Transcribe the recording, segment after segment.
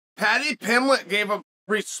Paddy Pimblett gave a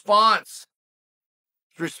response.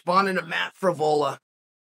 Responding to Matt Frevola.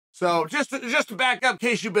 So just to back up, in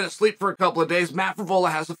case you've been asleep for a couple of days, Matt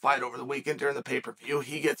Frevola has a fight over the weekend during the pay-per-view.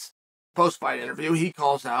 He gets post-fight interview. He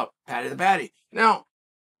calls out Paddy the Baddy. Now,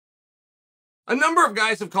 a number of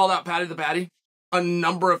guys have called out Paddy the Baddy a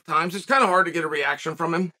number of times. It's kind of hard to get a reaction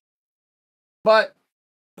from him. But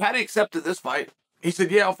Paddy accepted this fight. He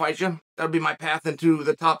said, yeah, I'll fight you. That'll be my path into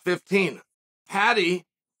the top 15. Paddy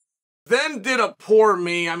then did a poor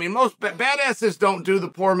me. I mean, most badasses don't do the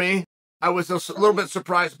poor me. I was a little bit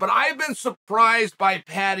surprised, but I've been surprised by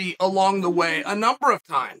Paddy along the way a number of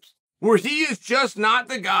times, where he is just not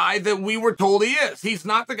the guy that we were told he is. He's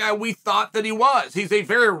not the guy we thought that he was. He's a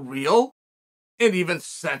very real and even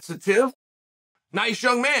sensitive, nice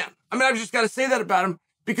young man. I mean, I've just got to say that about him,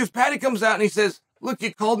 because Paddy comes out and he says, look,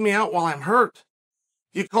 you called me out while I'm hurt.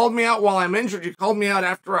 You called me out while I'm injured. You called me out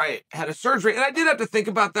after I had a surgery. And I did have to think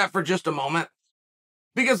about that for just a moment,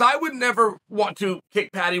 because I would never want to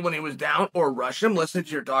kick Paddy when he was down or rush him. Listen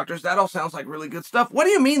to your doctors. That all sounds like really good stuff. What do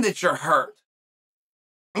you mean that you're hurt?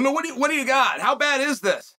 I mean, what do you got? How bad is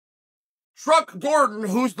this? Truck Gordon,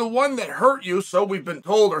 who's the one that hurt you, so we've been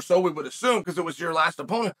told, or so we would assume, because it was your last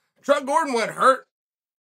opponent. Truck Gordon went hurt.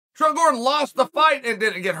 Truck Gordon lost the fight and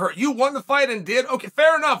didn't get hurt. You won the fight and did. Okay,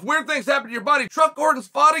 fair enough. Weird things happen to your body. Truck Gordon's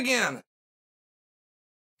fought again.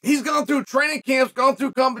 He's gone through training camps, gone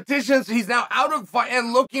through competitions. He's now out of the fight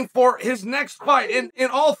and looking for his next fight. In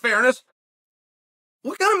all fairness,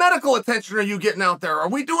 what kind of medical attention are you getting out there? Are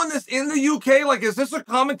we doing this in the UK? Like, is this a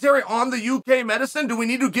commentary on the UK medicine? Do we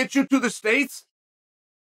need to get you to the States?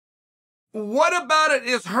 What about it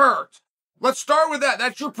is hurt? Let's start with that.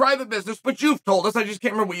 That's your private business, but you've told us. I just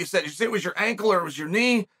can't remember what you said. You said it was your ankle or it was your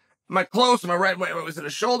knee. Am I close? Am I right? Wait, was it a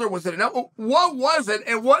shoulder? Was it an elbow? What was it?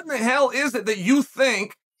 And what in the hell is it that you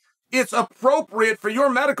think it's appropriate for your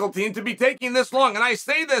medical team to be taking this long? And I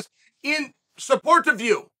say this in support of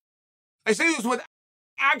you. I say this with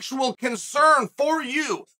actual concern for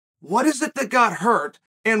you. What is it that got hurt?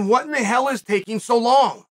 And what in the hell is taking so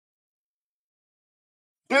long?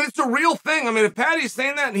 And it's a real thing. I mean, if Paddy's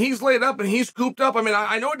saying that and he's laid up and he's cooped up, I mean,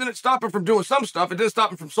 I know it didn't stop him from doing some stuff. It didn't stop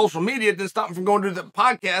him from social media. It didn't stop him from going to the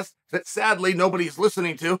podcast that sadly nobody's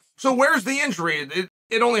listening to. So where's the injury?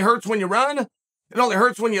 It only hurts when you run. It only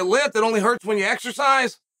hurts when you lift. It only hurts when you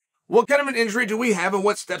exercise. What kind of an injury do we have, and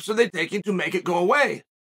what steps are they taking to make it go away?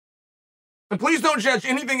 And please don't judge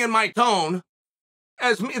anything in my tone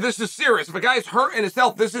as me. This is serious. If a guy's hurt in his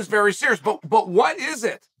health, this is very serious. But what is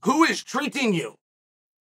it? Who is treating you?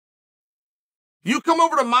 You come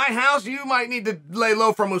over to my house, you might need to lay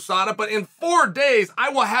low from USADA, but in 4 days, I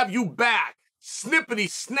will have you back. Snippety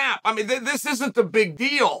snap. I mean, this isn't a big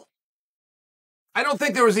deal. I don't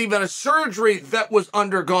think there was even a surgery that was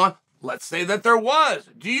undergone. Let's say that there was.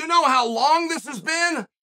 Do you know how long this has been?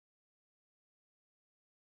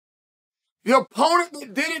 The opponent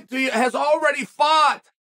that did it to you has already fought.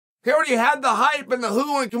 He already had the hype and the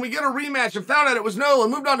who, and can we get a rematch, and found out it was no,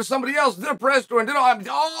 and moved on to somebody else, did a press tour, and did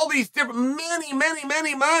all these different,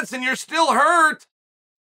 many months, and you're still hurt.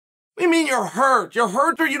 What do you mean you're hurt? You're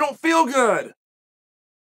hurt or you don't feel good?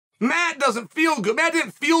 Matt doesn't feel good. Matt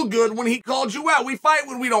didn't feel good when he called you out. We fight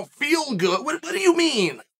when we don't feel good. What do you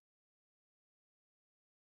mean?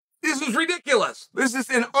 This is ridiculous. This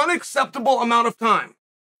is an unacceptable amount of time.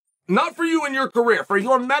 Not for you and your career, for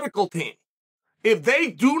your medical team. If they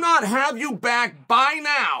do not have you back by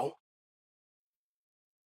now,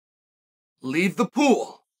 leave the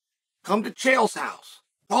pool. Come to Chael's house.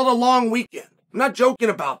 Call it a long weekend. I'm not joking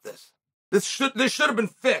about this. This should have been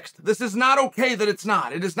fixed. This is not okay that it's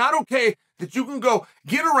not. It is not okay that you can go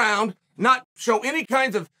get around, not show any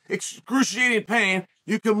kinds of excruciating pain.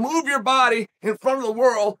 You can move your body in front of the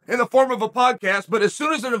world in the form of a podcast, but as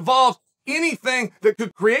soon as it involves anything that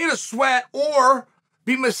could create a sweat or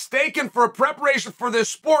be mistaken for a preparation for this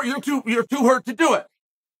sport, you're too hurt to do it.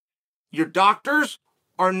 Your doctors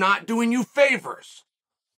are not doing you favors.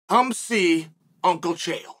 Come see Uncle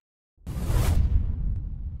Chael.